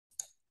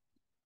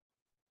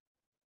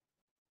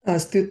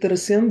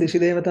अस्त्युत्तरस्यां दिशि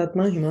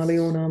देवतात्मा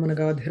हिमालयो नाम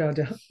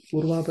नगाधिराजः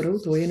पूर्वापरौ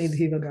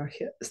तोयनिधिव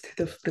गाह्य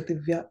स्थितः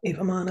पृथिव्या इव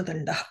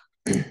मानदण्डः.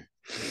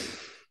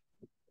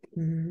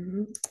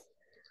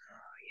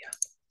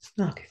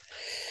 Okay.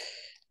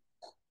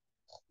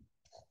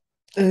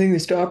 I think we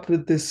stopped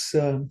with this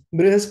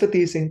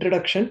Brihaspati's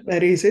introduction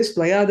where he says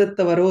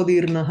Tvayadatta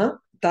varodirnaha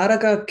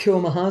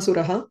tarakakyo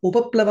mahasuraha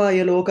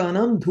upaplavaya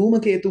lokanam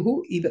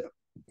dhumaketuhu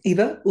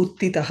iva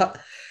uttitaha.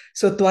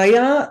 So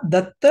Tvaya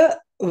datta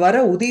vara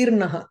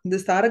udirnaha.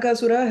 This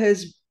Tarakasura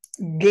has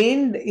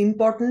gained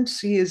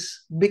importance. He has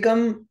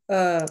become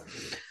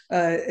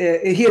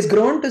he has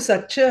grown to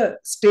such a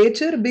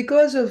stature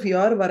because of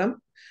your varam.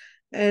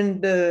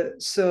 And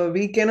so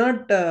we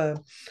cannot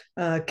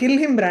kill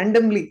him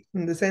randomly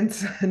in the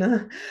sense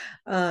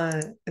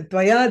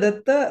Tvaya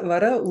datta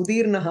vara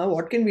udirnaha.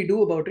 What can we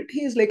do about it?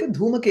 He is like a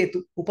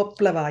dhumaketu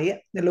upaplavaya,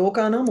 the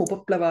lokanam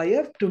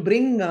upaplavaya, to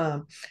bring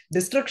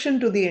destruction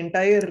to the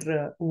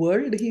entire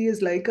world. He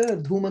is like a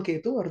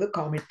dhumaketu or the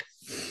comet.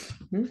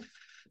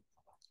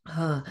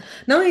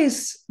 Now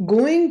he's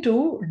going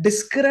to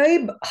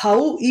describe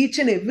how each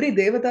and every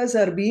devatas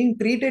are being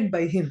treated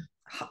by him.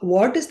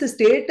 What is the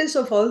status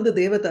of all the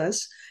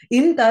devatas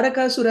in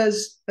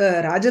Tarakasura's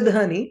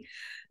Rajadhani,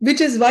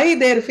 which is why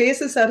their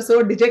faces are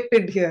so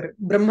dejected here.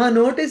 Brahma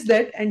noticed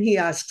that and he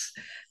asks,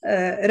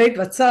 right,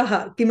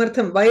 Vatsaha,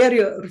 Kimartham, why are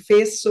your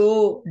face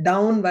so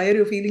down? Why are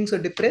you feeling so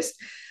depressed?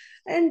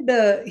 And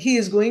he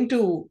is going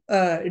to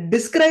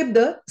describe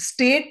the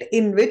state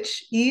in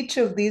which each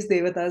of these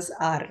devatas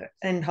are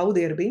and how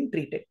they are being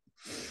treated.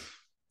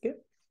 Okay.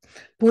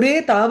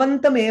 Pure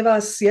tavantam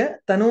evasya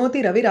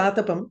tanoti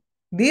raviratapam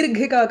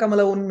दीर्घिका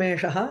कमल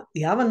उन्मेषः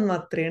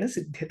यावन्मात्रेण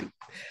सिद्ध्यति.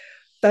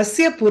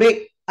 तस्य पुरे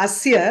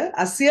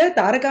अस्य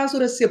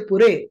तारकासुरस्य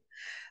पुरे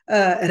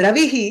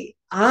रविः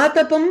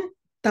आतपं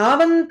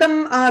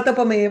तावन्तम्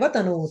आतपमेव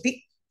तनोति.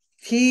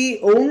 He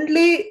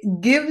only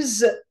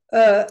gives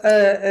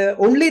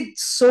only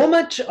so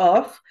much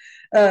of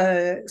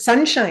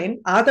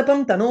sunshine,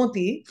 आतपं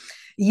तनोति,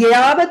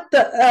 यावत्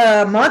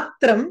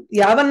मात्रं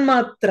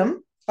यावन्मात्रं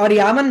or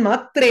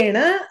यावन्मात्रेण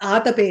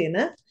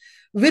आतपेन.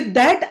 With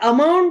that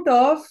amount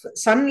of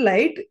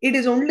sunlight, it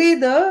is only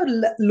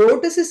the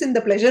lotuses in the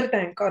pleasure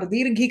tank or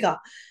dirghika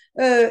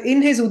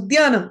in his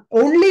udyanam.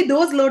 Only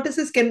those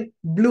lotuses can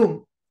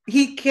bloom.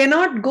 He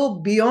cannot go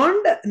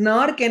beyond,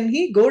 nor can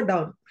he go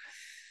down.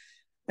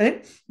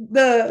 Right?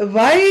 The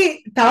why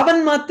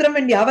tavan matram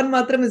and yavan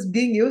matram is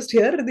being used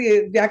here,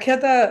 the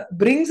Vyakhyata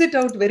brings it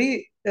out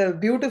very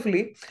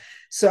beautifully.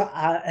 So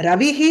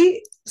Ravihi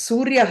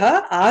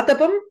Suryaha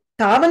Atapam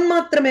tavan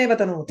matrameva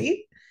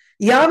tanoti.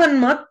 Yavan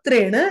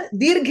matrena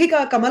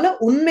dirghika kamala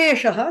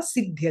unmeshaha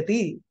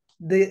siddhyati.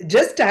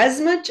 Just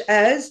as much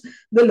as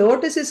the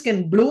lotuses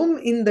can bloom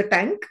in the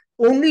tank,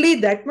 only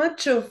that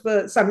much of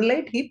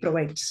sunlight he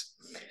provides.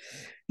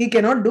 He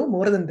cannot do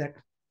more than that.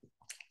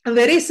 A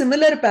very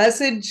similar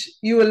passage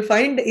you will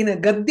find in a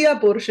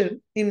Gadya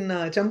portion in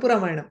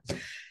Champuramayana.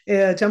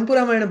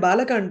 Champuramayana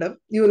Balakandam,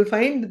 you will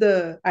find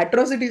the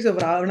atrocities of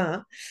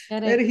Ravana.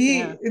 Correct, where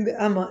he,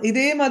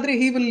 Ide Madri,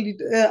 he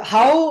will,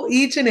 how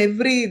each and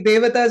every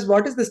devatas,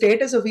 what is the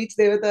status of each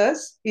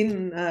devatas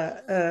in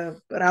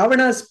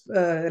Ravana's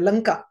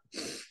Lanka.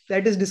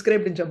 That is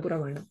described in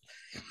Champuramayana.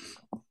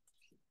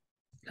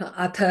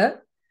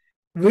 Atha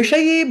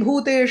Vishayi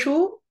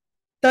Bhuteshu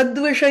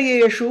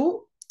Tadvishayeshu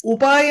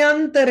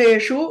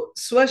Upayantareshu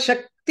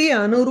Swashakti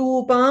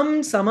Anurupam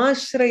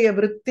Samashraya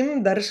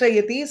Vrittim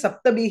Darshayati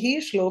Saptabihi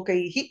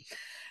Shlokaihi.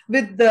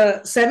 With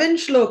the 7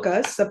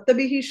 shlokas,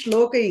 Saptabihi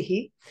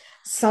Shlokaihi,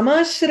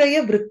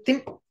 Samashraya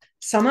Vrittim.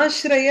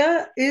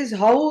 Samashraya is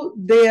how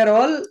they are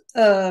all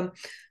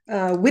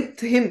with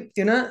him,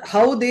 you know,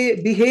 how they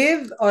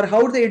behave or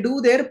how they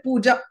do their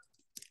puja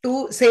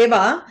to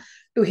seva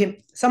to him.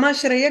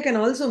 Samashraya can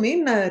also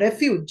mean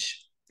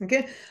refuge.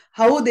 Okay,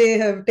 how they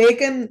have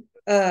taken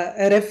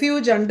a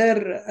refuge under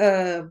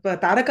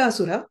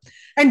Tarakasura,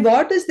 and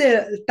what is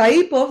the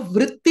type of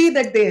vritti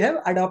that they have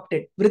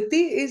adopted.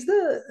 Vritti is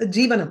the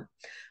jivanam.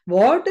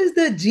 What is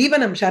the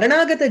jivanam?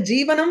 Sharanagata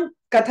jivanam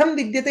katham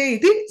vidyate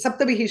iti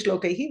saptabihi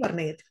shlokaihi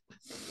varnayati.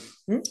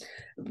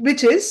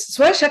 Which is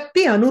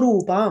swashakti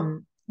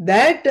anurupam.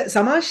 That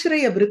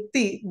samashraya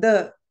vritti,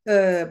 the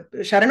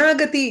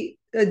sharanagati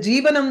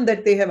jivanam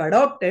that they have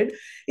adopted,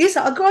 is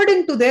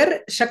according to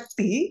their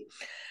shakti.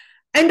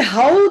 And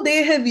how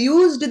they have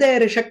used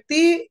their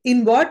Shakti,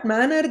 in what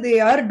manner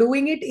they are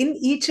doing it in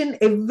each and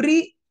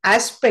every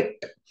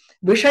aspect.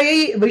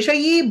 Vishayi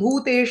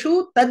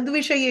bhuteshu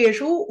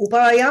tadvishayeshu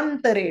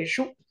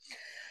upayantareshu.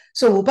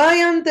 So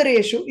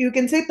upayantareshu, you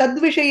can say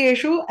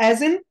tadvishayeshu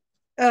as in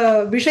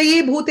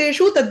vishayi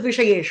bhuteshu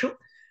tadvishayeshu,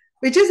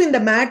 which is in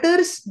the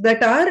matters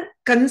that are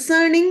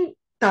concerning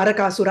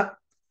Tarakasura.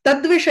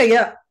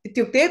 Tadvishaya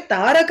ityukte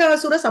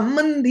Tarakasura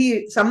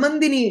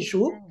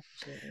sammandinishu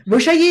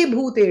Vishayi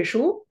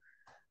bhuteshu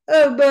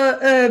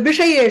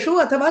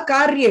vishayeshu athava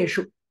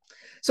karyeshu.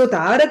 So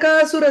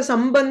Tarakasura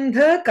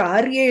sambandha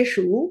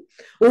karyeshu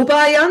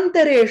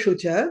upayantareshu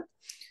cha.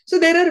 So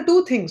there are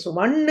two things.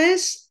 One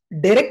is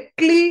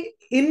directly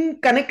in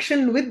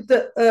connection with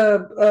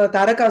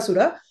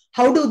Tarakasura,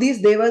 how do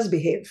these devas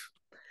behave?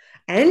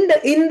 And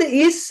in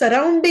his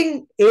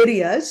surrounding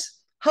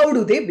areas, how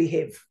do they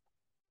behave?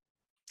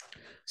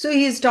 So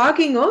he is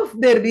talking of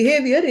their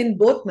behavior in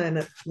both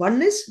manner.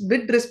 One is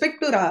with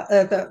respect to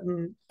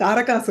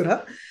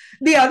Tarakasura.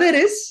 The other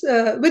is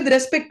with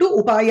respect to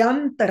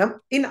Upayantaram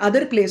in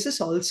other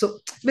places also.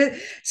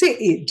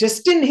 See,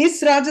 just in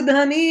his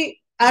Rajadhani,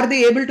 are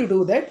they able to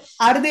do that?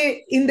 Are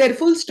they in their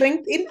full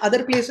strength in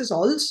other places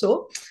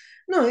also?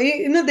 No,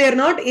 they are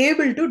not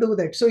able to do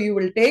that. So you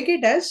will take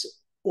it as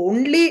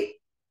only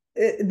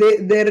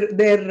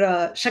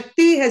their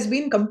Shakti has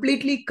been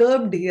completely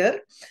curbed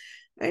here.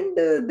 And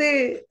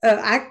they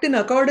act in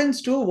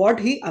accordance to what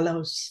he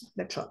allows.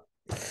 That's all.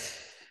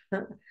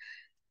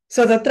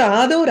 So,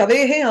 tatra adau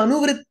ravehe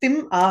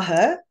anuvrittim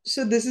aha.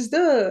 So, this is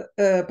the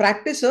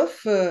practice of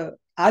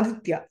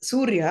Aditya,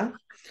 Surya.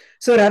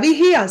 So,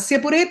 ravihi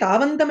asya pure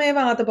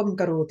tavantameva atapam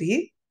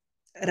karoti.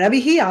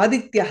 Ravihi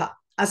adityaha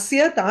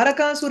asya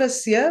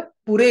tarakasurasya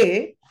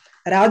pure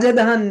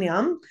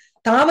rajadhanyam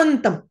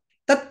tavantam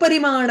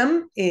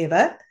tatparimanam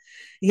eva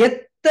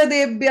yat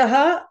तदेभ्यः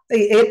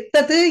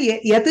एतत्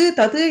यत्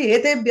तत्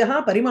एतेभ्यः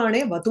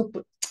परिमाणे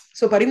वतुप्.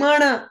 So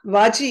parimana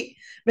vachi,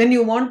 when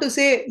you want to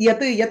say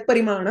yat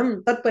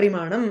parimanam, tat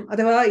parimanam,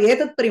 अथवा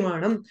एतत्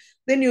parimanam,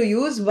 then you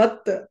use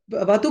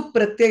vatup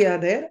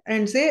pratyaya there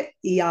and say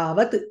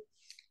yavat,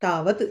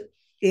 tavat,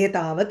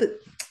 etavat.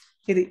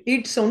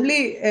 It's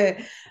only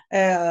a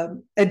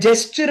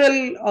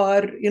gestural,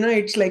 or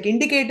it's like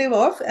indicative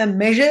of a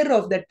measure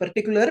of that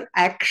particular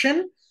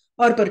action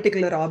or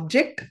particular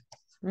object.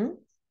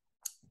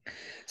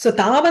 So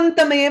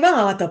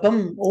tavantameva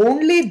atapam,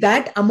 only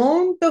that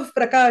amount of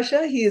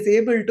prakasha he is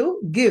able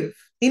to give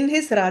in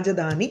his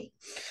Rajadhani.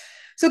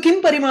 So kim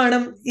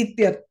parimanam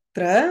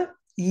ityatra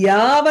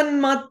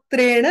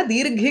yavanmatrena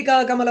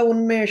dirghika kamala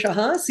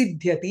unmeshaha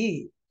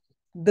siddhyati.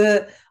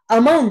 The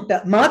amount,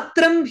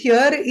 matram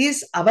here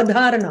is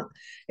avadharana.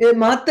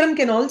 Matram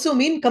can also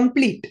mean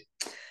complete.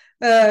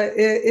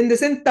 In the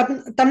sense,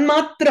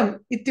 tanmatram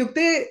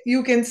ityukte,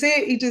 you can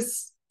say it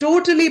is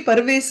totally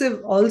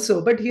pervasive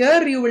also, but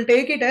here you will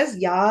take it as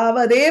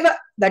yavadeva,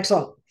 that's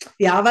all.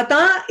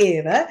 Yavata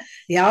eva,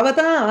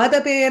 yavata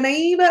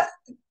atapenaiva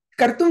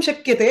kartum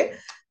shakyate,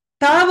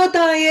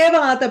 tavata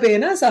eva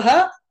atapena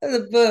saha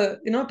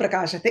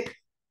prakashate.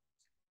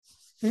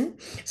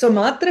 So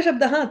matra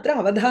shabdaha atra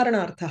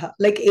avadharanarthaha,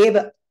 like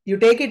eva, you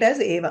take it as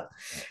eva.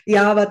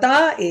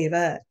 Yavata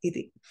eva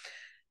iti.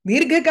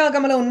 Dirghika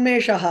kamala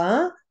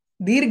unmeshaha,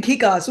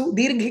 dirghikasu,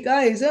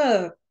 dirghika is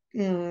a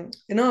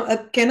a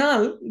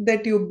canal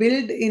that you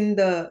build in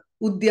the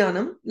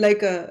Udyanam,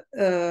 like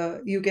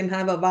you can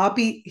have a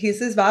vapi. He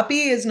says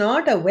vapi is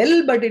not a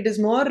well, but it is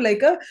more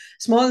like a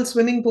small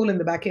swimming pool in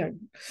the backyard.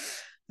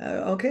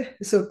 Okay,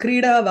 so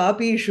krida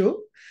vapishu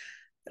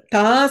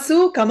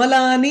tasu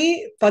kamalani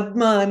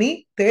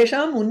padmani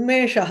tesham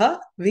unmeshaha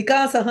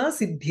vikasaha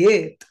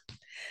siddhyet.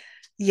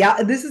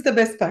 Yeah, this is the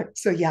best part.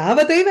 So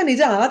yavateva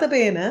nija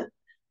atapena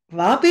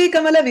vapi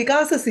kamala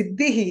vikasa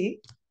siddhihi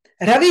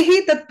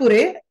ravihi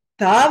tatpure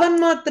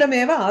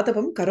tavanmatrameva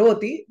atapam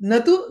karoti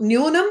natu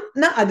nyunam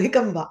na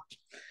adhikam va.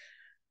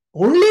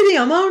 Only the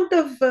amount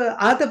of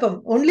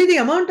atapam, only the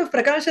amount of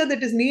prakasha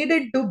that is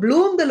needed to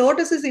bloom the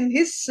lotuses in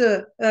his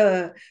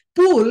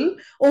pool,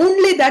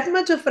 only that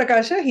much of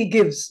prakasha he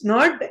gives.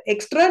 Not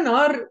extra,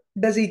 nor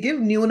does he give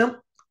nyunam,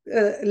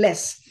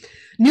 less.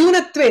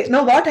 Nyunatve.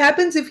 Now what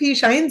happens if he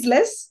shines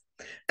less?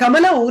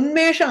 Kamala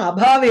unmesha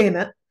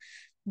abhavena.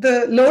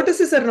 The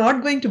lotuses are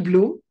not going to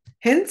bloom.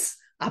 Hence,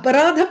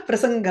 aparadha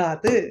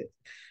prasangat.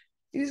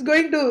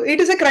 It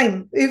is a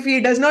crime if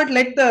he does not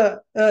let the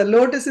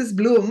lotuses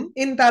bloom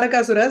in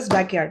Tarakasura's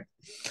backyard.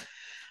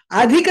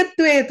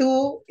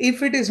 Adhikatvetu,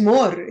 if it is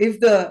more, if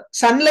the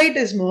sunlight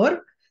is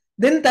more,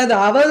 then tad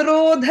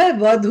avarodha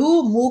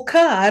vadhu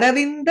mukha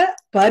aravinda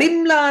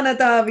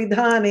parimlanata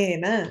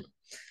vidhanena.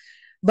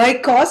 By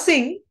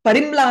causing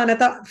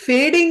parimlanata,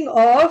 fading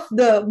of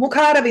the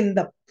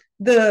mukharavindam,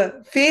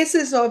 the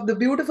faces of the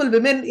beautiful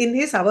women in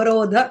his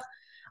avarodha.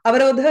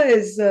 Avarodha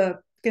is,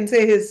 can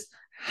say his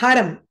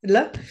haram,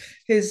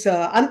 his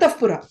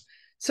antavpura.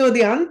 So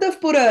the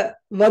antavpura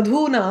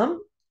vadhunam,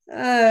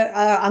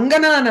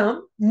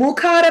 angananam,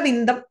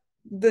 mukharavindam,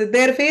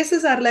 their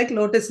faces are like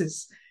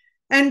lotuses.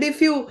 And if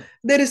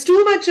there is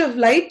too much of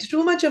light,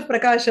 too much of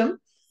prakasham,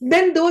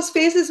 then those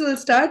faces will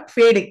start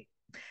fading.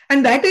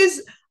 And that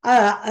is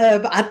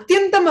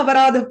atyantam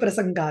avaradha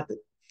prasangat.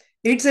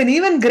 It's an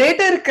even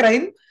greater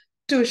crime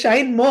to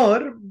shine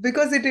more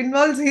because it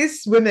involves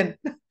his women.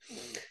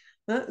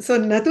 So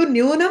natu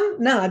nyunam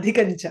na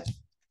adhikancha.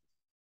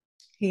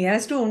 He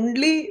has to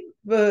only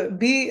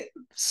be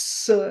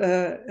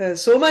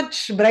so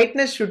much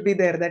brightness should be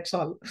there, that's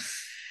all.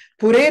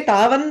 Pure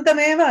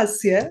tavantameva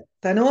asya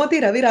tanoti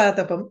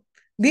raviratapam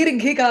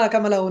dirghika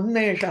kamala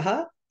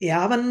unmeshaha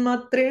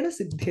yavanmatrena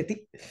siddhyati.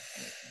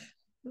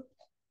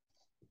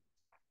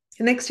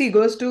 Next he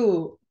goes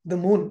to the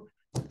moon.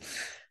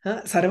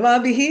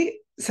 Sarvabhihi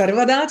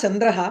sarvada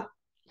chandraha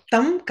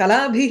tam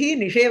kalabhihi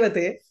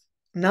nishevate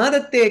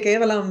Nadatte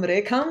kevalam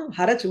rekham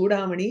hara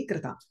chudamani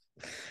kritam.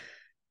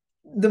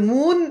 The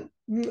moon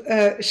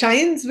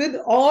shines with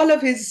all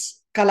of his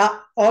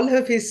kala, all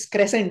of his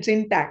crescents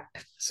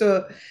intact.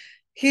 So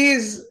he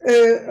is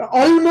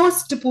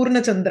almost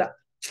Purna Chandra.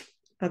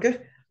 Okay,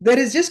 there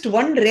is just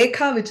one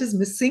rekha which is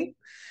missing,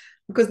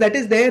 because that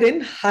is there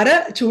in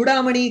Hara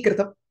Chudamani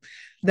Kritam,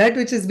 that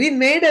which has been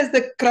made as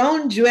the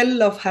crown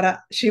jewel of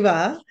Hara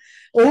Shiva.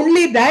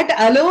 Only that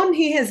alone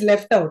he has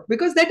left out,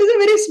 because that is a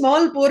very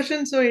small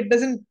portion, so it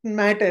doesn't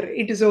matter.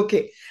 It is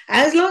okay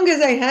as long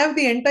as I have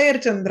the entire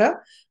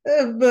Chandra,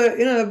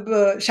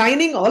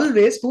 shining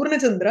always, Purna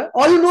Chandra,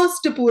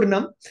 almost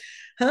Purnam.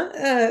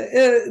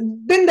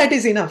 Then that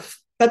is enough.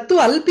 Tattu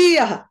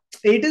alpiyaha.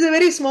 It is a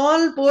very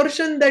small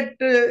portion that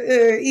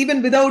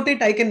even without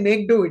it I can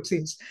make do, it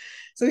seems.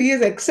 So he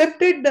has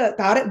accepted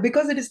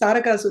because it is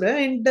Tarakasura,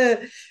 and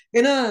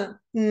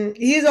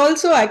he has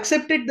also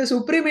accepted the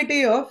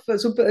supremacy of,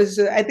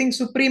 I think,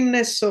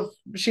 supremeness of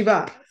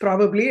Shiva,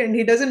 probably, and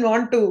he doesn't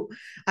want to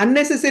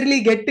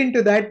unnecessarily get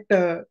into that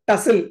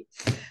tussle.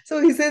 So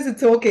he says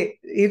it's okay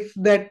if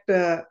that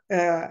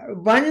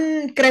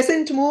one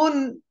crescent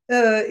moon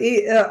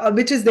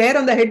which is there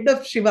on the head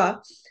of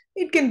Shiva,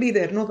 it can be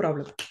there, no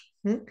problem.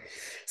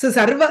 So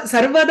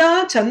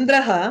Sarvada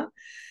Chandraha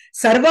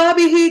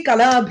Sarvabhihi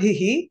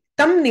Kalabhihi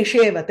Tam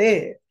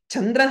Nishevate.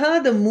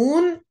 Chandraha, the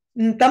moon,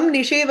 Tam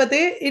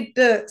Nishevate,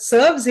 it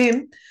serves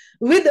him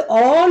with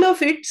all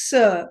of its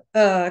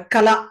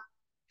kala,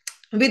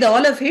 with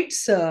all of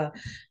its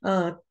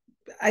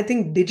I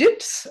think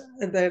digits.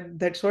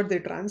 That's what they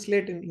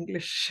translate in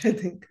English, I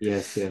think.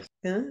 Yes. Yeah.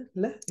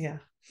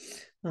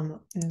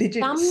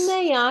 Digits.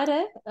 Tamna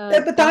yara?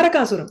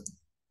 Tarakasuram.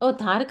 Oh,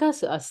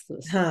 Tarakasura.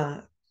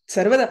 Ha.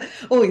 Sarvada.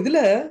 Oh,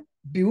 idula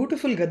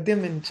beautiful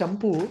gadyam in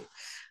Champu.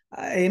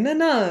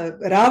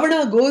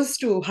 Ravana goes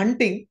to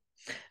hunting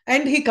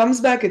and he comes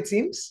back, it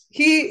seems.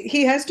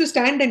 He has to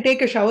stand and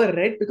take a shower,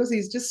 right? Because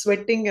he's just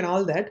sweating and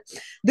all that.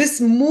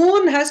 This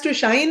moon has to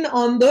shine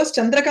on those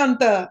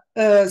Chandrakanta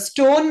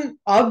stone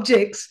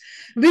objects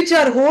which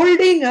are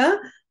holding a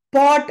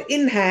pot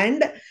in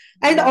hand.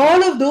 And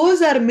all of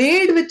those are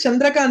made with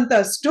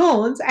Chandrakanta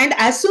stones. And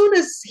as soon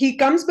as he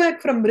comes back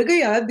from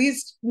Mrigaya,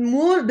 this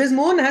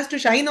moon has to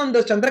shine on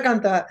those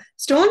Chandrakanta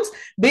stones.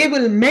 They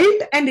will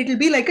melt and it will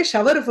be like a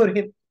shower for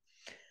him.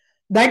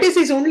 That is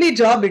his only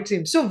job, it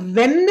seems. So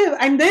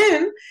and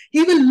then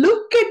he will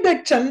look at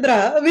that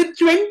Chandra with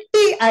 20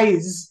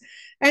 eyes.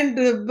 And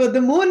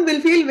the moon will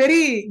feel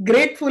very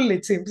grateful,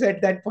 it seems,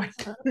 at that point.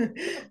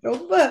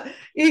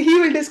 He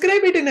will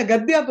describe it in a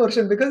Gadya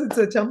portion because it's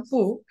a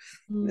Champu.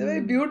 A very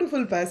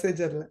beautiful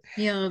passage.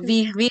 Yeah,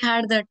 we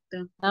had that.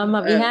 We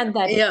had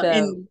that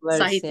in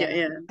verse, Sahitya.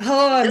 Yeah.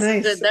 Oh, Just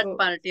nice. That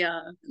part,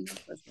 yeah.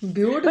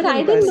 Beautiful. But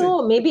I didn't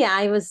know. Maybe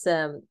I was.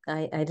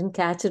 I didn't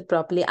catch it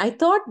properly. I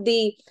thought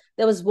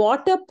there was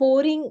water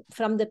pouring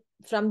from the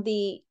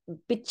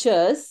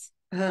pictures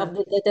of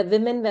the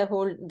women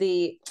were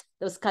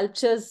those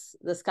sculptures.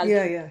 The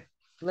sculptures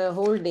were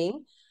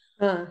holding,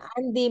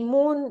 and the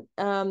moon.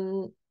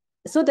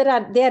 So they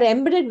are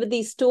embedded with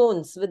these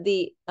stones, with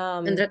the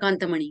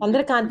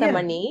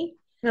Chandrakanta-mani,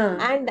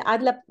 and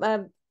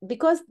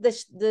because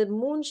the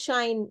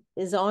moonshine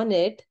is on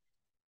it,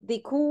 the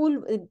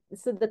cool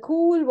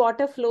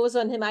water flows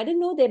on him. I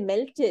didn't know they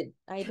melted.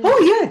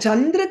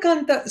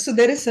 Chandrakanta. So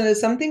there is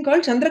something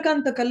called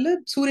Chandrakanta Kalla,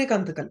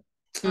 Suryakanta Kalla.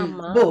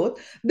 Both.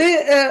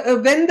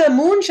 When the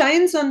moon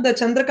shines on the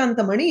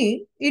Chandrakanta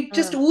Mani, it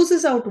just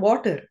oozes out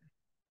water.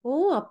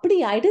 Oh,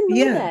 appadi, I didn't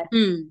know that.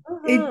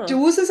 It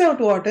oozes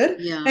out water.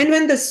 Yeah. And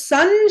when the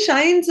sun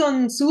shines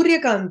on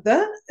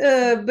Suryakanta,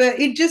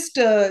 it just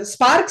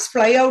sparks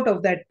fly out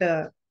of that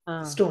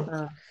stone.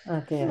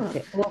 Okay,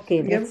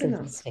 that's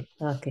interesting.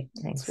 Okay,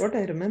 thanks. That's what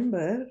I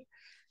remember.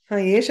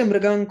 Yesha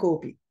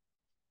Mrigankopi.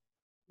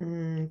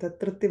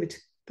 Tatratya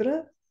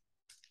Vichitra.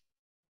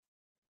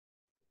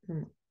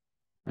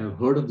 I've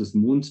heard of this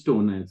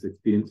moonstone. I've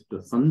experienced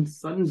the sun.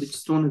 Which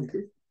stone is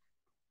this?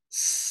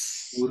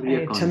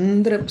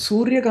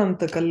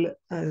 Suryakanta Kal.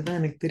 That's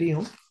எனக்கு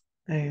தெரியும்.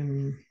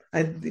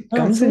 It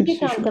comes in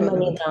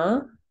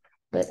Shishupala.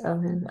 I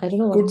don't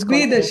know. Could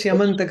be the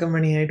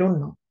Shyamantakamani. I don't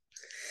know.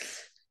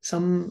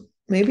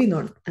 Maybe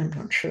not. I'm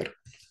not sure.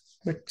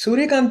 But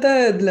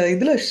Suryakanta,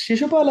 idla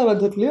Shishupala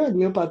vadhatliyo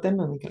adliyo paathen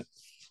nanikkren.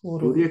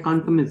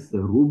 Suryakantam is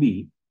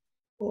ruby.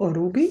 Oh,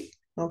 ruby?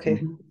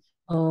 Okay.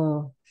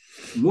 Oh.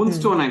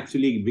 Moonstone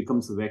actually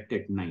becomes wet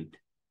at night.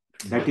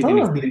 That is an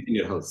experience in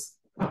your house.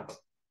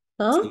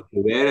 If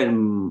you wear a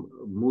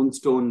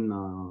moonstone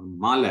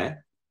mala,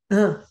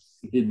 it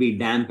will be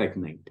damp at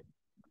night.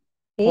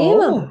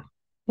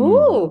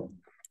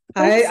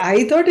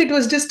 I thought it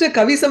was just a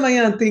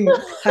Kavisamaya thing.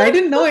 I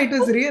didn't know it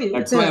was real.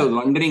 That's why I was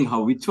wondering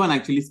which one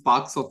actually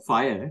sparks of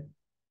fire.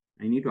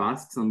 I need to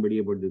ask somebody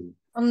about this.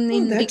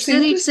 In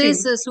dictionary it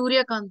says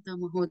Suryakanta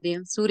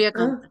Mahodaya.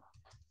 Suryakanta.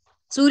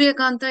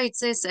 Suryakanta, it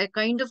says a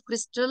kind of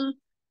crystal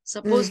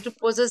supposed to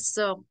possess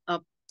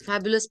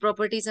fabulous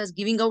properties as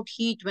giving out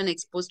heat when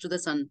exposed to the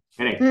sun.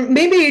 Correct.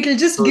 Maybe it will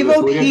just give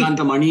out heat.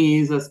 Suryakanta Mani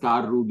is a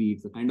star ruby.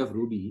 It's a kind of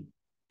ruby.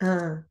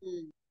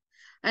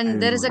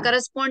 And there is a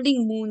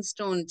corresponding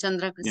moonstone,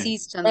 Chandra,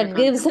 sees Chandra. That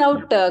gives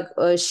out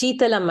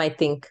Sheetalam, I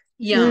think.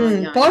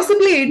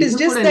 Possibly it is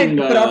just that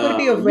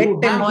property of wet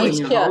and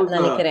moisture.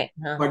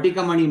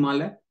 Spatikamani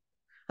mala.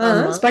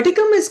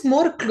 Spatikam is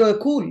more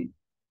cool.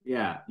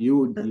 Yeah,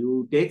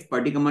 you take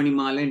Spatikamani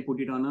mala and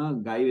put it on a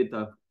guy with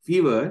a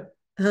fever.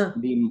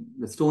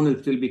 The stone will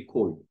still be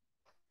cold.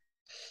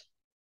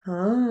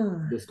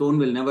 The stone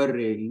will never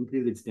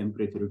increase its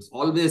temperature. It's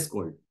always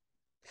cold.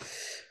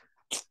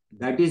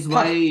 That is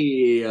why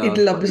it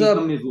will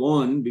absorb is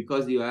worn,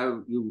 because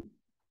you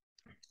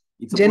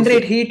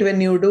generate heat when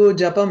you do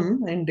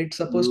japam, and it's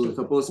supposed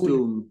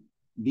to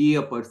be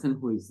a person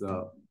who is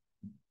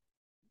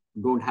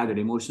don't have that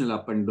emotional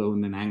up and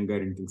down and anger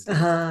and things like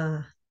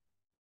that.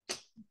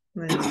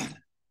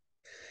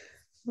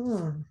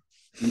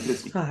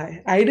 Interesting.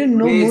 I didn't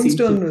know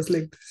moonstone was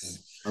like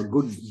this. A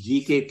good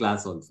GK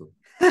class also.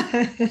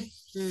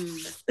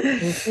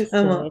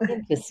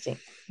 Interesting.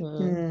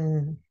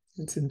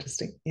 It's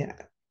interesting. Yeah.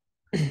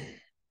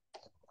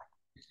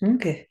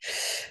 Okay.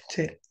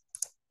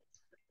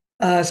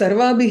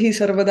 Sarvabhihi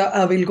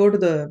sarvada. We'll go to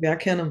the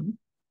Vyakhyanam.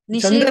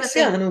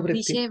 Chandrasya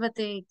anuvritti.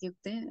 Nishevate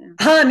ityukte.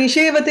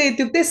 Nishevate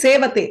ityukte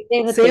sevate.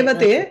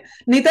 Sevate.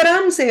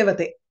 Nitaram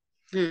sevate.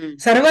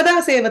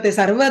 Sarvada sevate.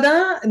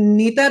 Sarvada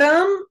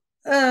nitaram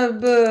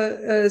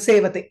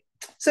sevate.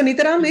 So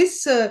nitaram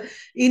is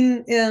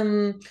in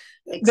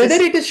whether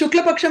it is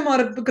Shukla Paksham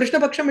or Krishna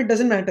Paksham, it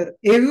doesn't matter.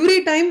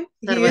 Every time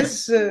he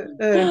is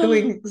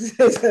doing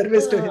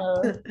service to him.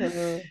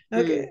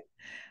 Okay.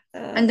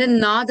 And then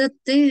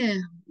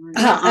Nadatte.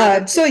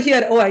 So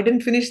here, I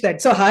didn't finish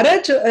that. So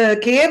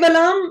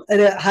Kevalam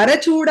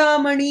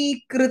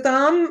Harachudamani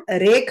Kritam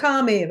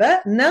Rekhameva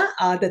na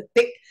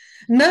adatte.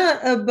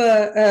 Na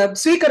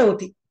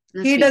swikaroti.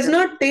 He does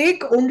not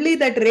take only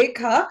that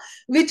rekha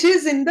which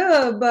is in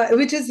the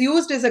which is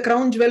used as a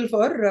crown jewel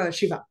for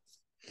Shiva.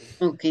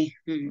 Okay.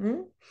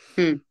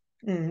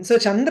 So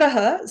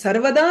Chandraha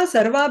sarvada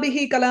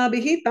sarvabihi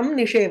kalabihi tam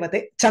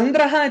nishevate.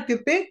 Chandraha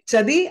ityukte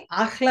chadi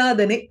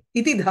ahladane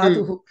iti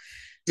dhatuhu.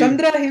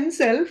 Chandra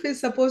himself is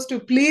supposed to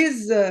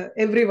please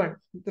everyone.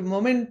 The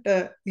moment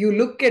you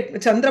look at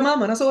Chandrama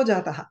manaso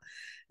jataha.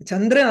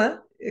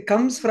 Chandra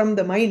comes from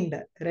the mind,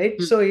 right?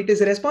 So it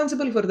is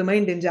responsible for the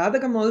mind. In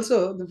Jadakam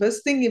also, the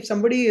first thing, if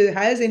somebody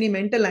has any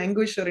mental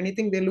anguish or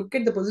anything, they look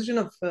at the position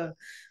of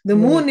the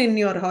moon in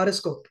your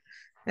horoscope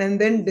and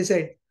then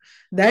decide.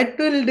 That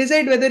will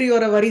decide whether you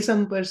are a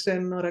worrisome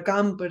person or a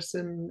calm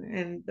person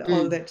and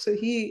all that. So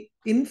he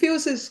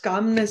infuses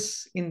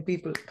calmness in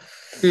people.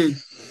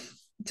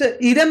 So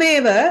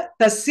idameva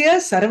tasya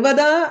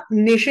sarvada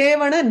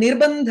nishevana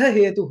nirbandha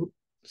hetuhu.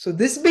 So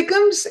this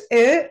becomes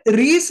a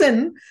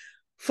reason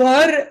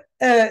for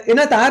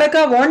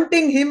Taraka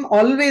wanting him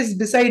always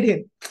beside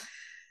him.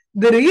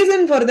 The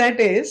reason for that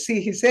is,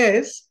 he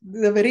says,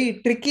 the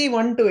very tricky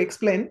one to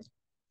explain.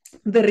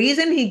 The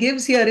reason he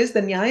gives here is,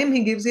 the nyayam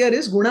he gives here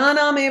is,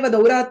 Gunanam eva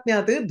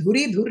dauratnyat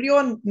dhuri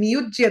dhuryo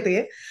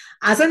niyujyate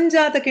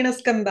asanjata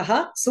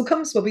kinaskandaha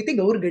sukham swapiti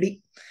gaurgadi.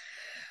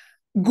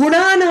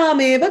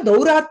 Gunanam eva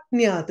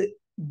dauratnyat,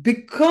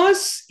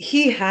 because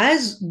he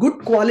has good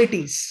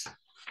qualities.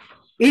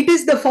 It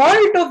is the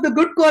fault of the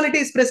good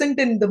qualities present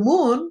in the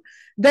moon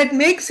that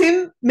makes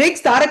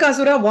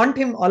Tarakasura want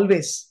him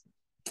always.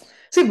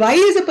 See, why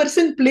is a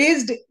person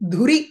placed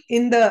dhuri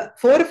in the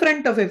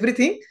forefront of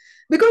everything?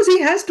 Because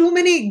he has too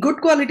many good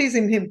qualities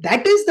in him.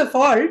 That is the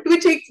fault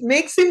which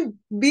makes him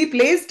be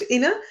placed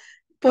in a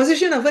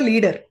position of a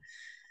leader.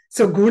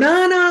 So,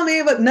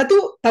 gunanameva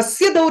natu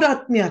tasya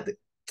dauratnyat.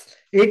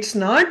 It's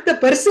not the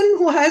person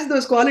who has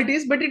those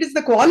qualities, but it is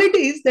the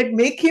qualities that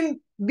make him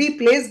be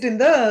placed in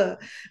the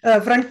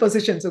front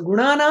position. So,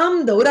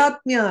 gunanam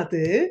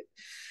dauratnyat.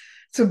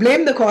 So,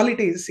 blame the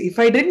qualities. If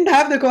I didn't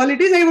have the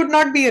qualities, I would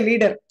not be a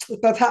leader.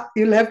 Tatha,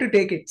 you'll have to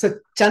take it. So,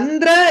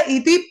 Chandra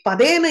iti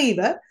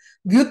padenaiva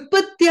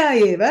vyutpatya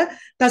eva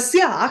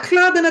tasya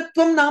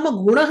ahladanatvam nama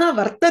gunaha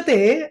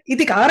vartate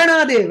iti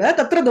karanadeva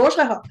tatra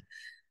doshaha.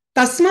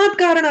 Tasmat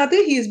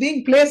karanate, he is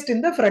being placed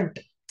in the front.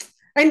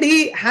 And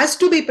he has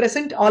to be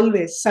present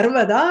always.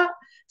 Sarvada,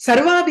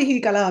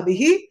 sarvabihi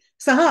kalabihi,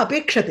 saha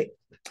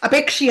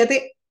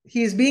apekshiyate.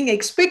 He is being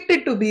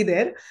expected to be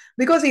there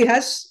because he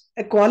has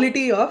a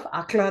quality of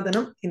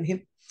akladanam in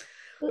him.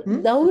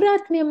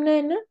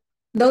 Dauratmyam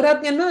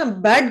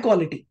Dauratmyam, bad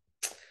quality.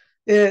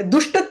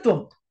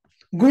 Dushtatvam.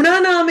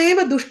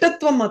 Gunanameva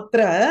dushtatvam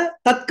atra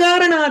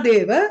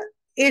tatkaranadeva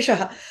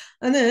eshaha.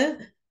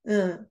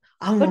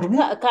 But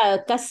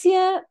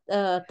kasya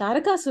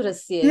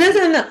Tarakasurasya.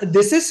 No.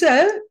 This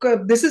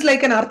is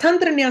like an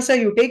arthantranyasa.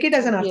 You take it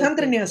as an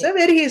arthantranyasa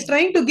where he is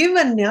trying to give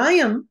a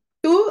nyayam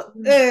to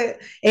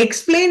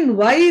explain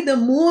why the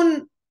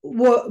moon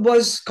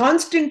was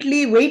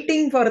constantly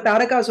waiting for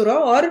Tarakasura,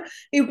 or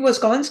it was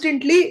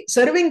constantly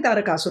serving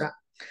Tarakasura.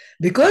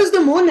 Because the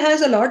moon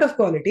has a lot of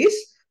qualities,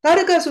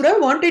 Tarakasura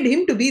wanted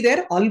him to be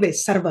there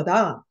always.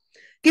 Sarvada.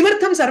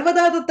 Kimartham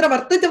sarvada tatra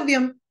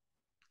vartitavyam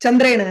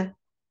Chandrena.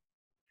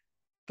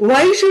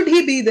 Why should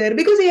he be there?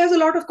 Because he has a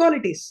lot of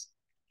qualities.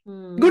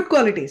 Good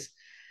qualities.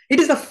 It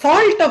is the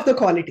fault of the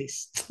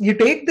qualities. You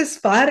take this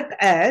part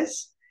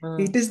as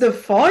it is the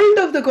fault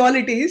of the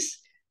qualities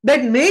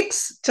that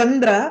makes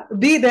Chandra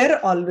be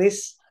there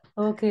always.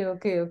 Okay.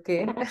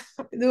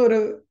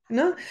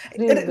 No?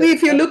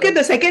 If you look at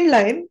the second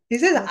line, he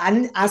says,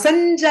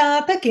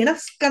 Asanjata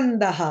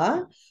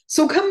kinaskandaha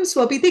sukham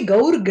swapiti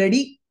gaur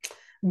gadi.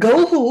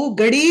 Gauhu,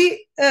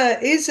 gadi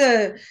is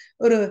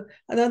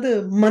அதாவது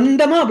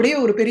மந்தமா அப்படியே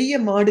ஒரு பெரிய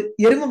மாடு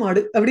எரும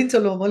மாடு அப்படின்னு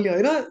சொல்லுவோம்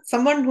இல்லையா,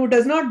 someone who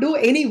does not do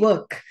any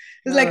work.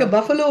 It's like a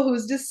buffalo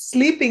who's just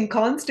sleeping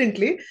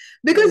constantly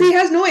because he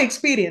has no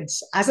experience.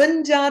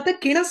 Asanjata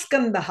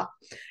kinaskandaha.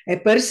 A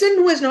person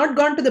who has not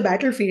gone to the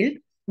battlefield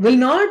will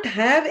not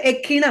have a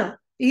kina.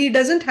 He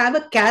doesn't have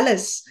a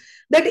callus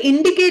that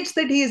indicates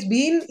that he has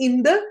been in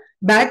the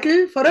battle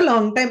for a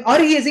long time or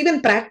he has even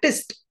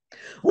practiced.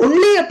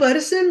 Only a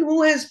person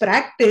who has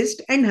practiced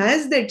and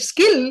has that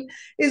skill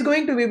is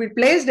going to be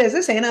placed as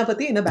a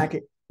senapati in a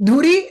battle.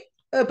 Dhuri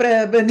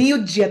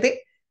niyujyate.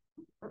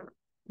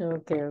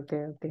 Okay.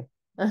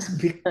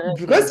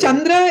 Because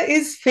Chandra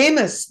is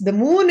famous. The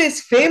moon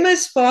is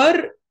famous for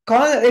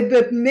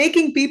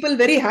making people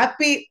very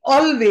happy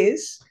always.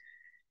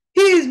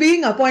 He is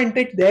being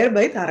appointed there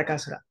by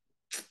Tarakasura.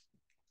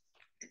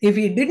 If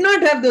he did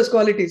not have those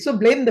qualities, so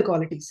blame the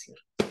qualities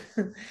here.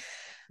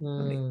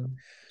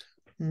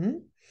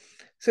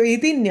 So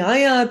iti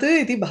nyayat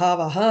iti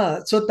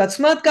bhavaha. So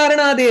tatsmat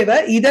karanadeva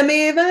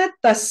idameva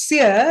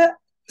tasya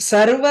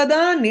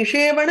sarvada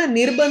nishevana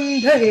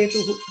nirbandha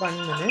hetuhu.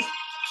 1 minute.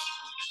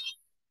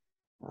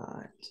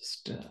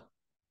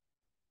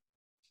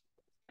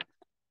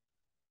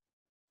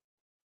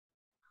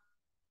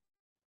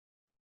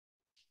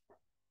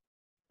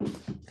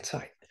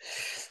 Sorry.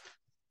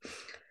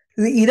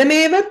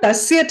 Idameva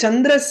tasya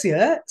chandrasya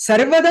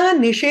sarvada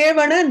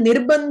nishevana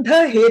nirbandha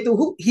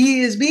hetuhu. He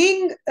is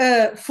being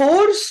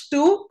forced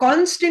to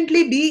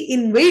constantly be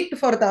in wait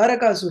for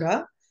Tarakasura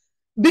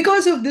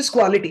because of this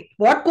quality.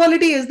 What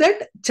quality is that?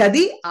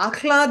 Chadi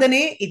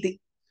akhladane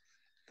iti.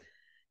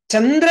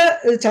 Chandra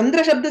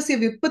shabdasya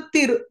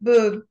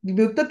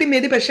vyutpatti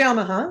medi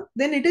pashyamaha,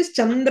 then it is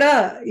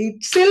Chandra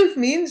itself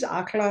means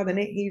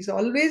akhladane. He is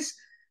always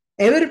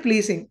ever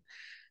pleasing.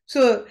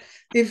 So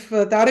if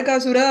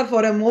Tarakasura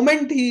for a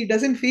moment he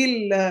doesn't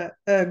feel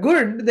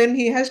good, then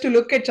he has to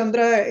look at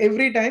Chandra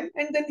every time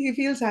and then he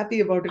feels happy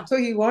about it. So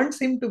he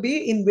wants him to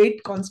be in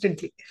wait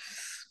constantly.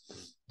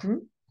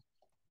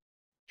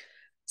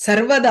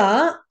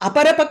 Sarvada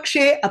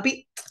aparapakshe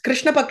api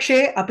Krishna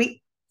pakshe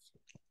api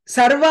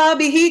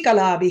sarvabihi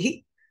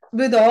kalabihi,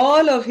 with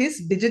all of his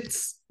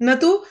digits.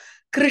 Natu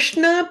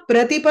Krishna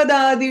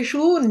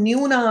pratipadadishu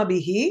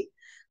nyunabihi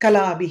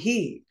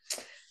kalabihi.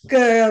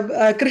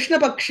 Krishna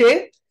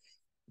pakshe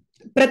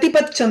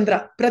Pratipat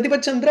Chandra.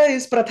 Pratipat Chandra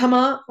is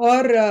Prathama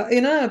or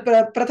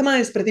Prathama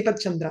is Pratipat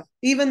Chandra.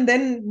 Even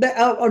then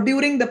or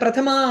during the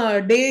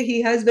Prathama day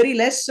he has very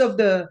less of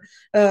the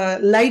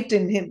light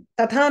in him.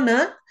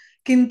 Tathana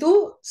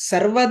kintu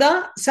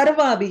sarvada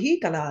sarvabihi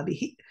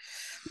kalabihi.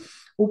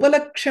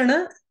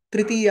 Upalakshana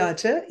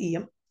tritiyacha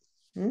iyam.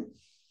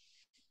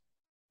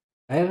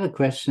 I have a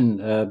question.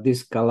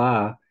 This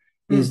kala,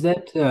 is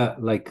that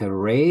like a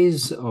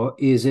raise, or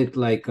is it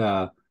like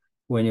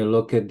when you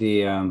look at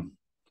the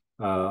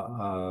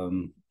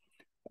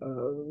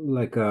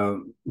like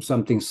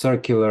something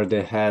circular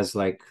that has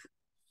like?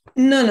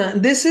 No.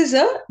 This is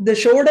the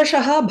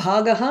Shodashaha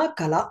Bhagaha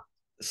Kala.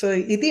 So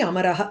iti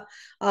amaraha.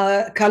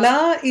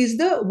 Kala is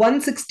the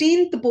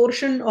 1/16th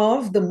portion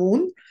of the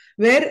moon,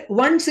 where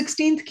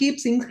 1/16th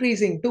keeps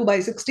increasing.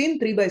 2/16,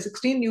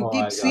 3/16. You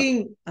keep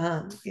seeing.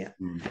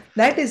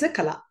 That is a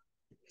Kala.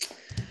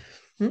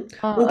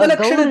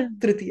 Upalakshana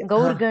tritiya.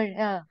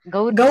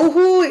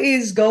 Gauhu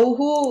is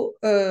Gauhu,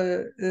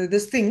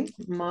 this thing,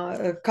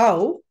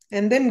 cow,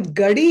 and then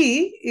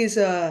Gadi is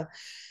I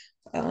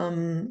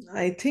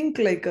think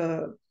like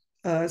a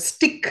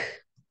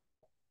stick,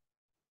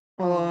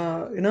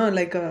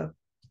 like a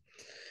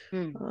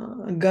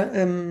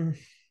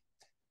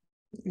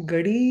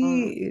Gadi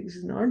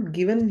is not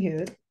given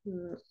here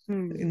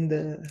in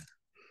the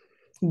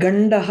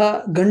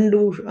Gandaha,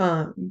 Gandu,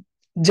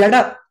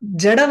 Jada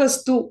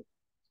vastu.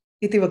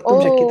 Iti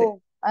vaktum shakyate.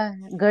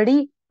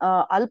 Gadi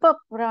alpa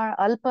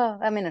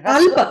I mean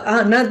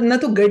alpa na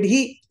tu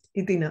gadhi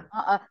iti na.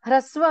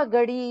 Hrasva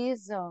gadi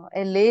is a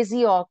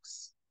lazy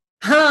ox.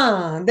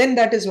 Then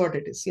that is what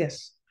it is.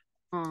 Yes.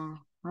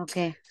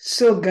 Okay.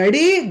 So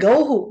gadi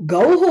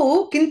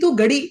gauhu kintu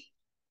gadi.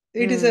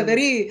 It is a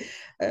very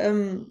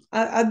Tamil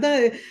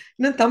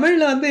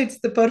it's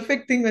the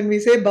perfect thing when we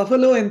say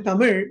buffalo in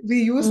Tamil,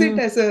 we use it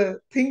as a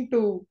thing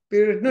to tell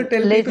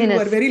laziness. People who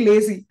are very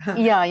lazy.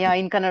 Yeah,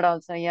 in Kannada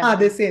also. Yeah.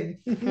 The same.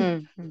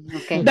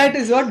 Okay. That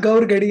is what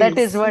Gaur Gadi is. That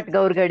is what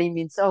Gaur Gadi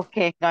means.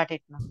 Okay, got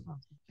it now.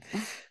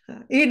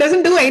 He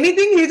doesn't do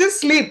anything, he just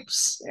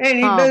sleeps.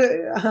 And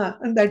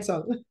and that's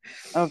all.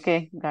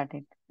 Okay, got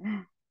it.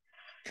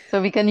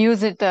 So we can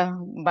use it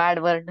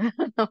bad word.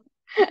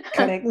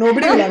 Correct.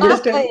 Nobody will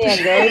understand.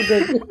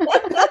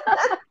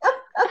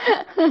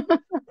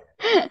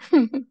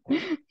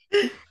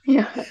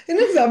 Yeah.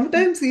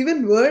 sometimes even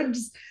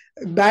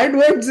bad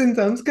words in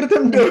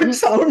Sanskritam don't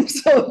sound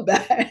so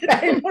bad.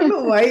 I don't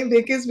know why,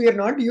 because we are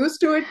not used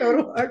to it or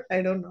what.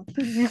 I don't know.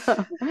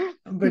 Yeah.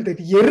 But that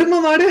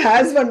Yerumamadu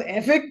has one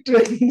effect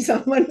when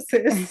someone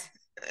says.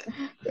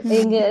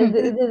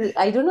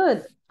 I don't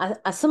know.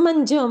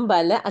 Asamanjam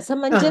bala.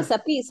 Asamanjas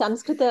api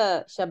Samskrita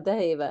shabdah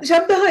eva.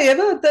 Shabdah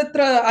eva.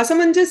 Tatra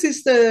Asamanjas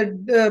is the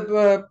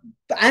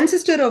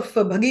ancestor of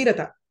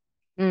Bhagiratha.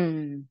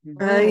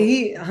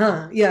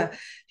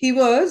 He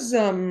was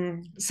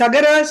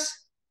Sagara's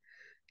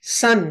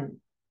son.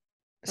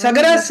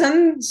 Sagara's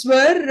sons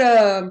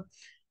were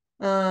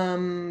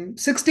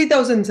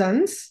 60,000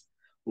 sons.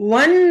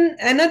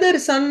 Another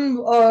son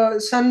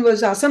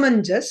was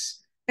Asamanjas,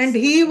 and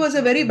he was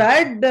a very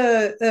bad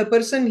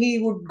person. He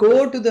would go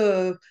to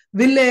the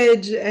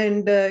village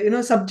and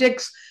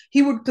subjects.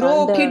 He would throw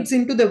kids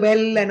into the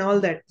well and all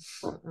that.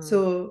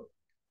 So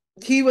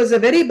he was a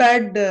very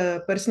bad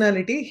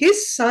personality. His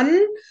son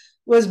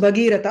was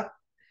Bhagiratha,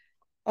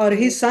 or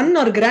his son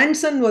or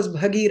grandson was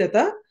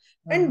Bhagiratha,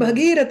 and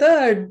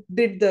Bhagiratha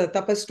did the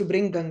tapas to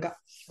bring Ganga.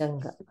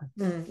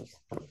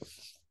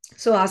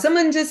 So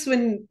Asamanjas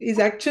is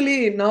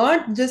actually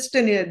not just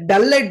a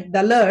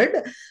dullard,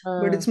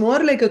 but it's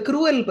more like a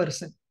cruel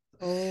person.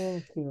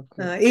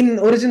 In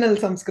original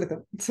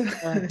Sanskritam.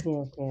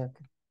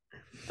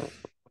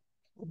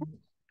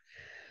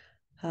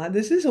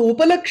 This is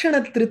Upalakshana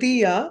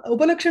Tritiya.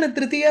 Upalakshana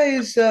Tritiya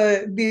is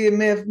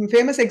the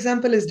famous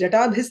example is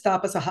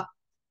Jatabhistapasaha.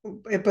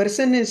 A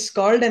person is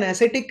called an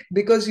ascetic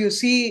because you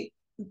see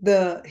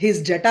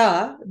his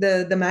jata,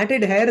 the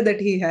matted hair that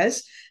he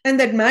has, and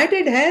that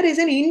matted hair is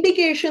an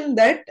indication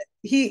that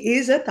he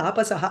is a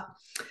tapasaha.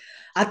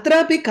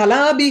 Atrapi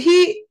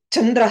kalabihi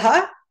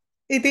chandraha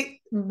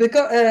iti,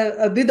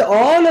 because with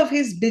all of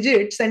his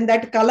digits, and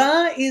that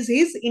kala is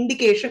his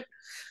indication.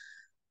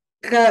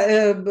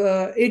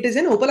 It is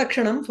an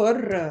upalakshanam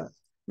for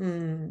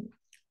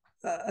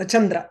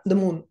Chandra, the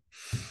moon.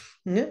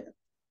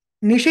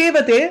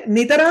 Nishevate,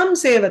 nitaram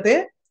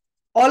sevate,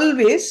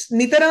 always.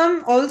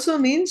 Nitaram also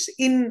means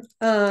in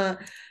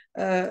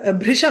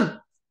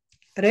bhrisham,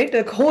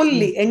 right?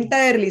 Wholly,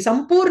 entirely.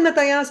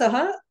 Sampurnataya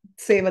saha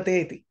sevate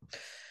iti.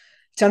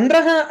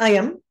 Chandraha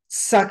ayam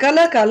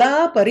sakala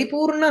kala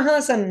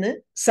paripurnaha san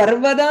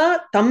sarvada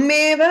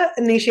tammeva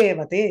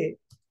nishevate.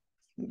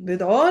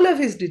 With all of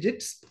his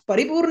digits,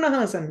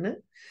 paripurnaha san,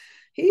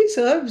 he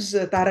serves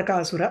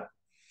Tarakasura.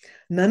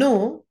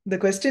 Nano, the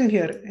question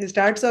here, he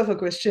starts off a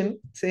question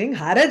saying,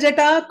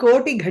 Harajata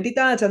koti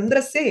ghatita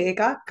chandrasya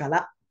eka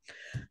kala.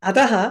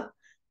 Ataha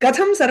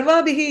katham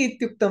sarvabhihi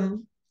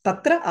ityuktam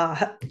tatra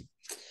aha.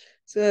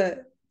 So,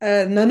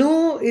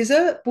 Nanu is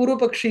a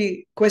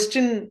Purupakshi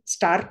question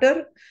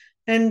starter,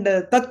 and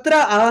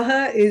tatra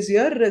aha is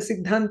your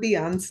Siddhanti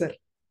answer.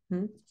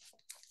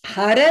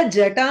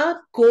 Harajata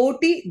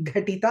koti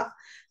ghatita.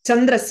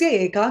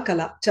 Chandrasya eka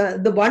kala.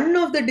 The one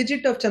of the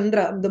digit of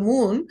Chandra, the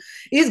moon,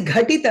 is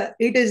ghatita.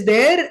 It is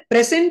there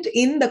present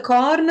in the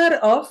corner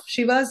of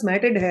Shiva's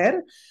matted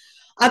hair.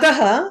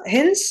 Ataha,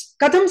 hence,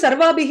 katham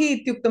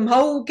sarvabhihi ityuktam.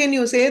 How can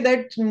you say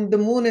that the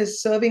moon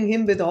is serving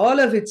him with all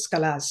of its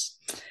kalas?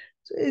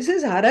 So this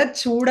is harat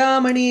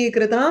chudamani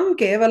kritam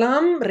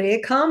kevalam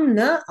rekham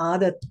na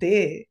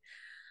adatte.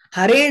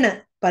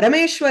 Harena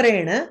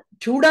parameshwarena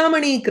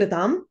chudamani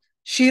kritam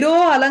shiro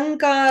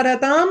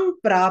alankaratam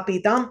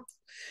prapitam.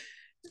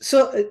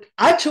 So,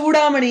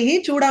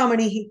 chudamanihi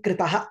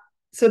kritaha.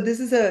 So, this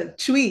is a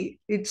chui.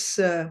 It's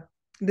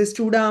this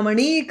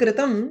chudamani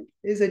kritam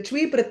is a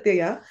chui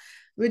pratyaya,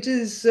 which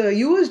is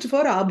used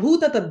for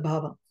abhuta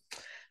tadbhava.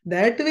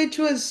 That which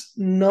was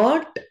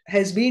not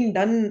has been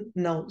done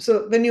now.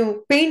 So, when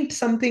you paint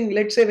something,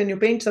 let's say when you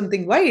paint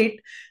something white,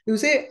 you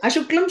say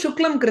ashuklam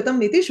shuklam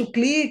kritam iti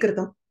shukli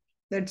kritam.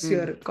 That's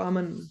your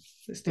common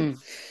thing.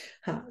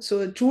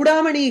 So,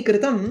 chudamani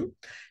kritam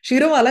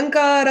shiro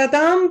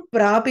alankaratam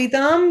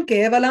prapitam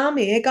kevalam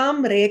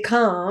ekam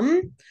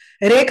rekham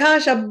rekha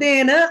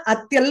shabdena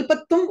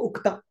atyalpattum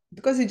uktam,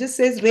 because he just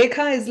says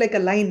rekha is like a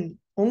line.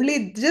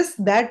 Only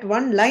just that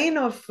one line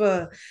of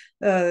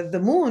the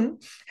moon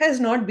has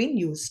not been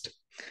used.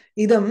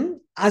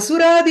 Idam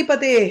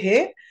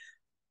asuradipatehe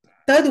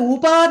tad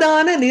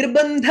upadana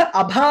nirbandha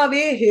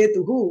abhave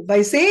hetuhu.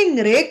 By saying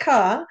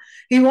rekha,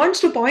 he wants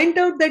to point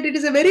out that it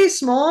is a very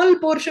small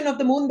portion of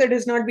the moon that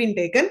has not been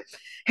taken.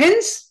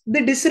 Hence,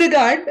 the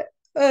disregard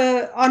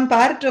on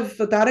part of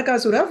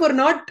Tarakasura for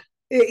not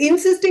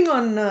insisting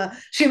on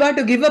Shiva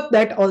to give up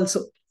that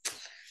also.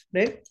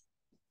 Right?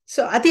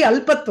 So, ati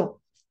alpatvam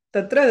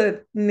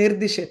tatra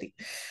nirdishyati.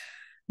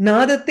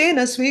 Nadate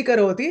na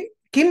svikaroti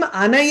kim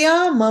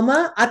anaya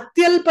mama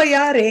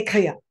atyalpaya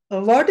rekhaya.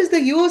 What is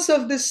the use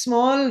of this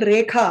small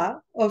rekha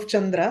of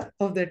Chandra,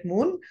 of that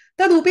moon?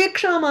 Tad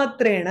upeksha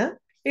matrena.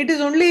 It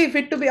is only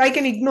fit to be, I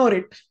can ignore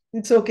it.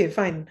 It's okay,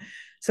 fine.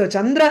 So,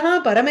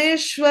 Chandraha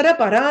Parameshwara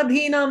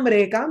Paradhinam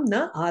Rekam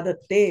na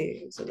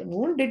adatte. So, the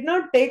moon did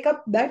not take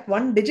up that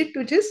one digit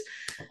which is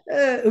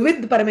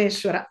with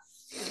Parameshwara.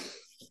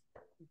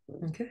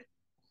 Okay.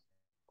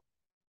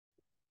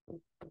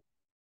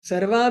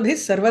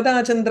 Sarvabhis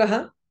sarvada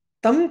chandraha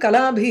tam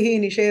kalabhihi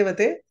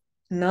nishevate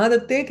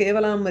nadatte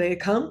kevalam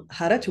rekham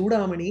hara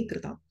chudamani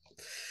kritam.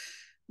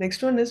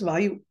 Next one is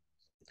Vayu.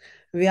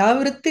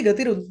 Vyavritti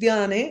gatir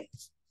udyane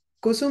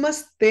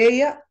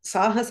kusumasteya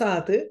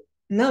sahasat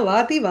na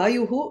vati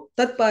vayuhu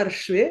tat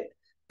parshve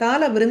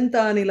tala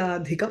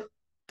vrintaniladhikam.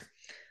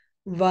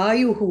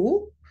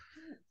 Vayuhu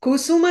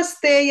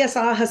kusumasteya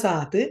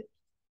sahasat,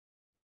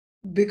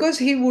 because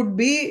he would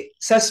be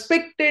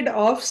suspected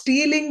of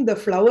stealing the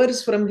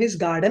flowers from his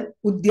garden,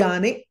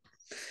 udyane.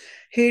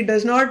 He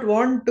does not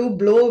want to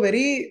blow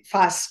very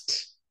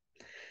fast.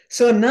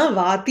 So, na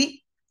vati.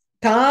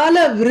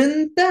 Tala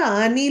vrinta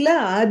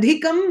anila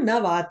adhikam na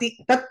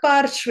vati. Tat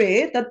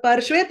parshve,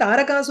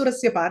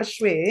 Tarakasurasya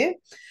parshve.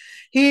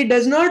 He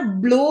does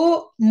not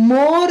blow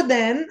more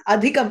than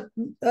adhikam.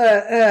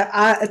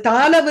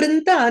 Tala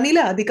vrinta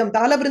anila adhikam.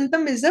 Tala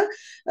vrintam is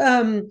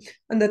the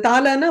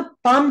talana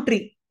palm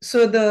tree.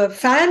 So the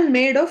fan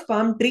made of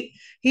palm tree.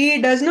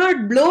 He does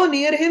not blow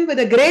near him with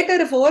a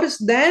greater force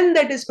than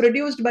that is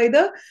produced by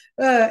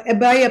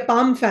by a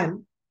palm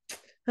fan.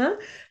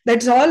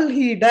 That's all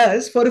he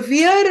does, for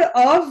fear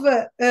of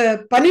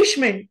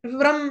punishment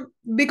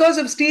because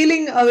of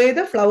stealing away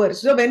the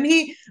flowers. So when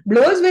he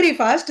blows very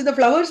fast, the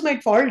flowers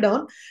might fall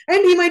down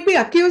and he might be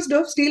accused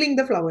of stealing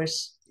the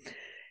flowers.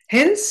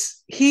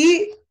 Hence,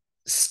 he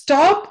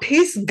stopped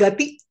his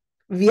gati.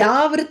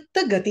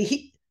 Vyavritta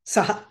gatihi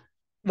saha.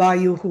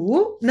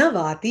 Vayuhu na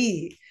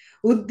vati.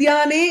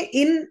 Udyane,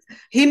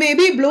 he may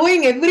be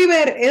blowing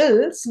everywhere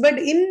else, but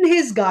in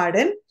his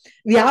garden,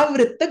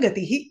 vyavritta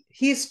gatihi.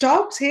 He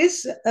stops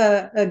his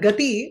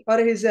gati or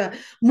his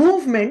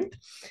movement,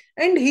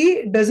 and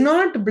he does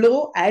not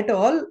blow at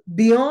all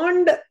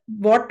beyond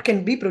what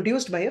can be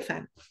produced by a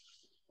fan.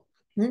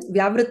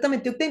 Vyavrittam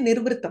ityukte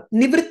nirvrittam.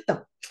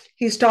 Nivrittam.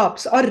 He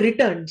stops or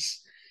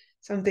returns.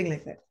 Something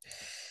like that.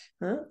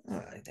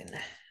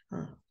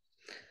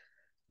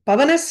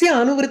 Pavanasya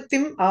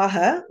anuvrittim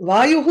aha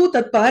vayuhu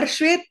tat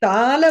parshve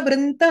tala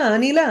vrinta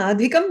anila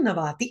adhikam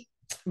navati.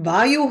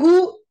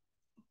 Vayuhu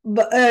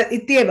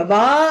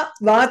ityeva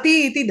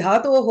vati iti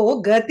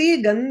dhatoho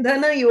gati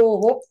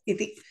gandhanayoho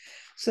iti.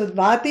 So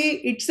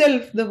vati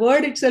itself, the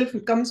word itself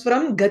comes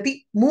from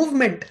gati,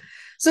 movement.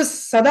 So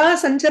sada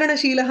sancharana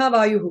shilaha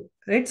vayuhu,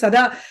 right?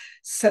 Sada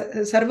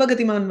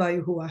sarvagatiman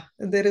vayuhu.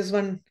 There is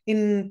one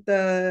in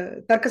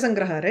the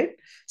Tarkasangraha, right?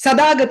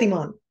 Sada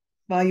gatiman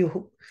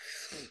vayuhu.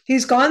 He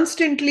is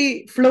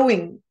constantly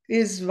flowing.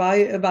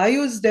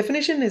 Vayu's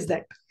definition is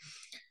that.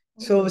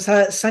 So,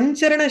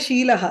 sancharana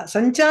shilaha,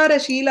 sanchara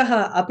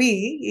shilaha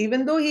api,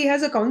 even though he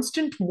has a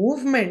constant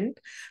movement,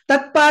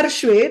 tat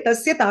parshve,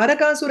 tasya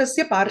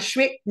tarakasurasya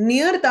parshve,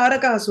 near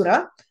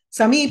tarakasura,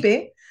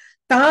 samipe,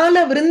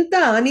 tala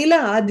vrinta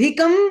anila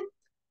adhikam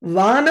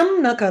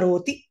vanam na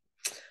karoti.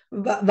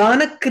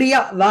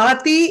 Vanakriya,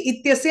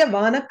 vati ityasya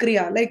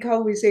vanakriya, like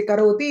how we say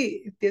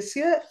karoti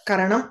ityasya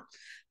karanam.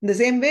 In the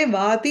same way,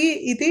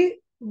 vati iti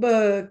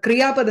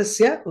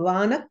kriyapadasya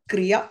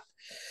vanakriya.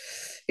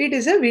 It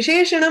is a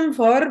visheshanam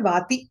for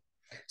vati.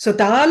 So,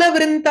 tala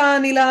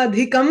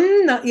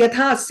vrintaniladhikam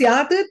yatha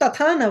syat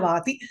tatha na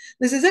vati.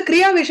 This is a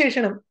kriya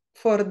visheshanam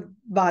for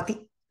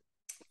vati.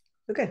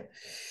 Okay.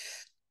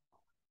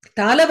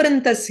 Tala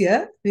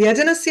vrintasya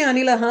vyajanasya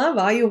anilaha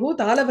vayuhu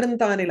tala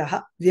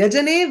vrintanilaha.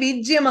 Vyajane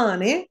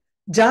vijyamane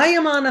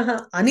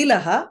jayamanaha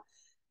anilaha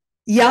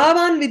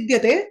yavan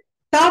vidyate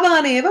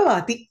tavaneva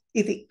vati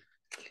iti.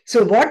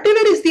 So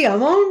whatever is the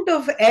amount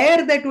of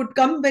air that would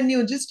come when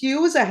you just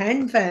use a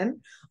hand fan,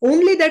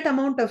 only that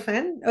amount of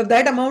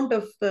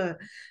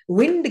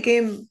wind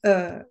came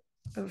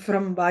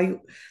from Vayu.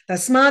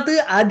 Tasmat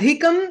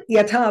adhikam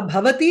yatha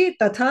bhavati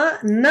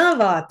tatha na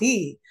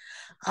vati.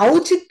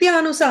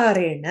 Auchitya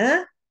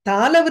anusarena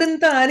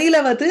talavrinta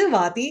anilavat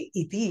vati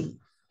iti.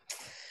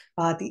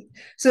 Vati.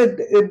 So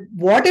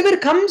whatever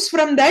comes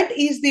from that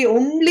is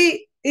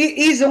only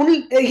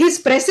his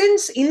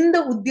presence in the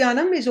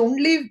Udyanam is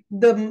only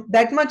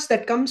that much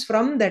that comes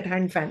from that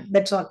hand fan.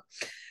 That's all.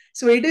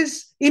 So it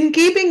is in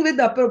keeping with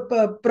the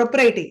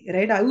propriety,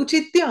 right?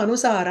 Auchitya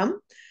anusaram.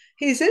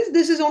 He says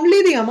this is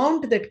only the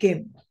amount that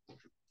came.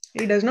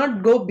 He does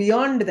not go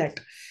beyond that.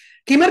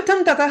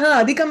 Kimartham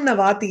tataha adhikam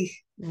navati.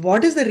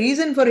 What is the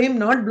reason for him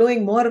not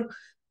blowing more?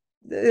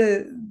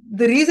 The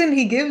reason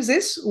he gives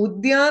is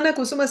Udyana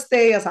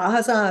kusumasteya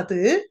sahasat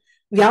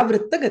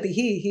vyavritta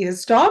gatihi. He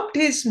has stopped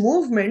his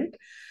movement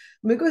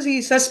because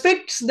he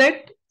suspects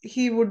that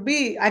he would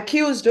be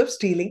accused of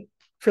stealing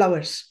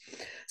flowers.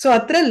 So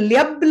atra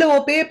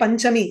lyablope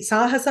panchami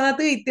sahasat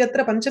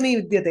ityatra panchami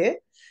vidyate.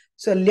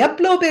 So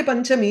lyablope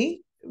panchami,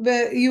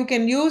 you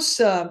can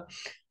use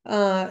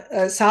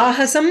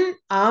sahasam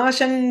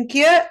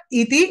ashankya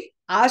iti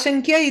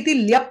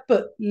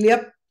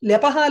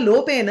lyapaha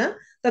lopena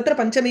tatra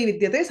panchami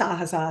vidyate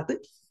sahasat.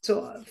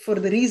 So for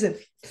the reason.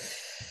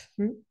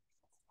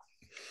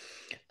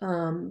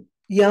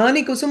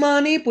 Yani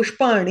kusumani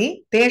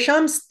pushpani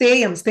tesham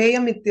steyam.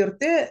 Steyam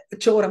ityurte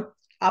choram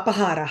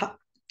apaharaha.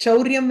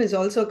 Chauryam is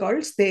also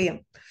called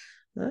steyam.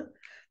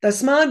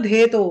 Tasmad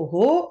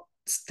hetoho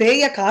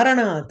steya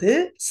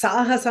karanat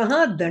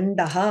sahasaha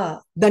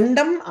dandaha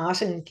dandam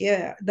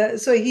ashankya.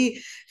 So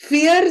he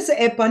fears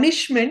a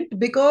punishment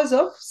because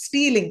of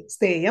stealing.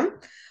 Steyam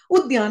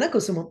udyana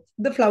kusumam,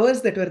 the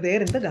flowers that were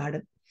there in the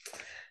garden.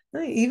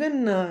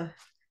 Even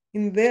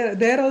in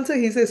there also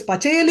he says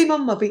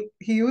pachelimam api.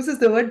 He uses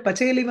the word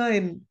pachelima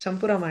in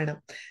Champuramayana.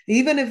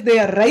 Even if they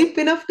are ripe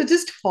enough to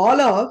just fall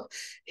off,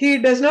 he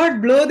does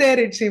not blow there,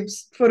 it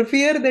seems, for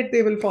fear that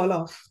they will fall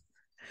off.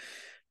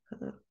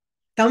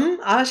 Tam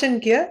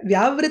ashankya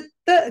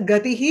vyavritta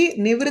gatihi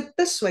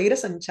nivritta swaira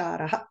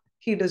sancharaha.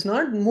 He does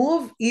not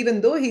move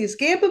even though he is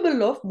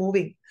capable of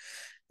moving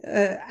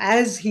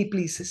as he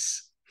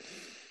pleases.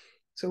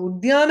 So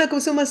udyana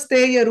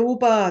kusumasteya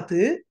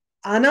roopat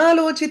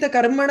analochita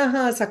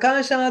karmanaha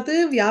sakashat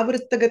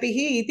vyavritta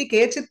gatihi iti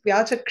kechit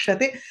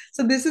vyachakshate.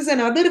 So this is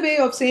another way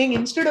of saying,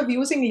 instead of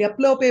using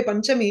lyaplope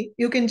panchami,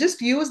 you can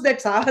just use that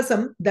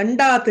sahasam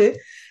dandat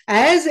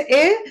as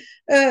a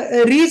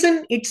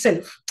reason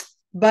itself.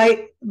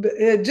 By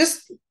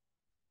just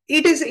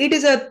it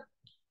is a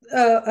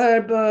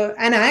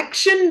an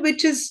action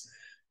which is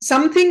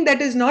something that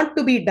is not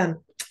to be done.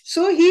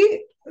 So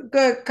he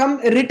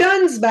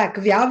returns back.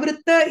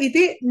 Vyavritta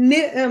iti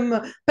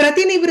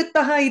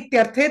pratinivrittaha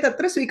ityarthe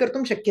tatra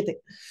svikartum shakyate.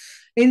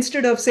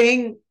 Instead of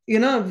saying,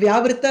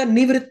 vyavritta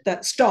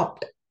nivritta,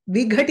 stopped.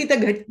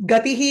 Vighatita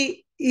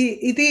gatihi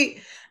iti,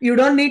 you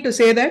don't need to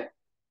say that.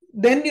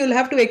 Then you'll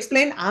have to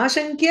explain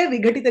ashankya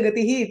vighatita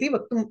gatihi iti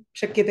vaktum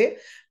shakyate.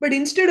 But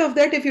instead of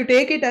that, if you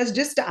take it as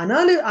just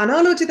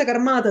analochita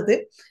karma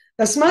tate,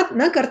 tasmat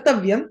na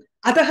kartavyam,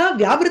 ataha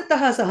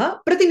vyavrittaha saha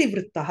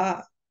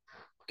pratinivrittaha.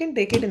 You can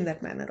take it in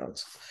that manner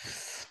also.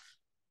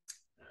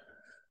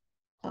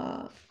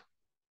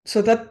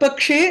 So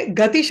tatpakshe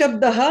gati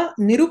shabdaha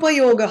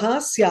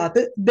nirupayogaha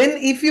syat. Then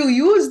if you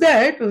use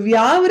that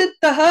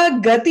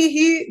vyavrittaha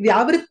gatihi,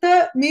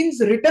 vyavritta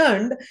means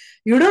returned,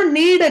 you don't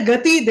need a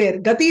gati there.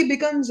 Gati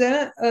becomes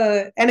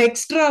an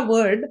extra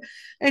word,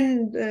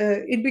 and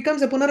it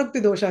becomes a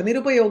punarukti dosha,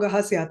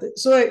 nirupayogaha syat.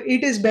 So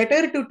it is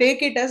better to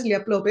take it as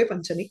lyaplope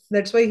panchami.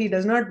 That's why he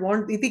does not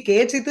want iti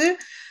kechit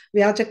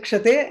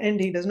vyachakshate, and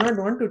he does not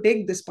want to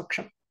take this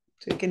paksham.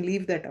 So you can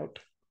leave that out.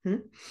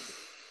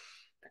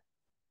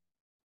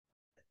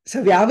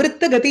 So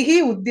vyavritta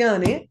gatihi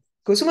udyane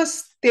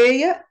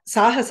kusumasteya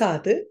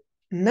sahasat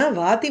na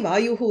vati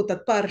vayuhu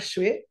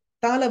tatparshve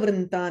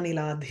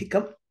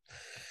talavrintanilādhikam.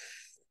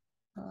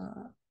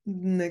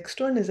 Next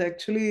one is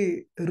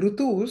actually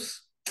Rutus.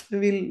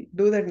 We'll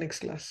do that next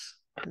class.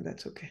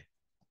 That's okay.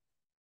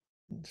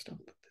 Stop.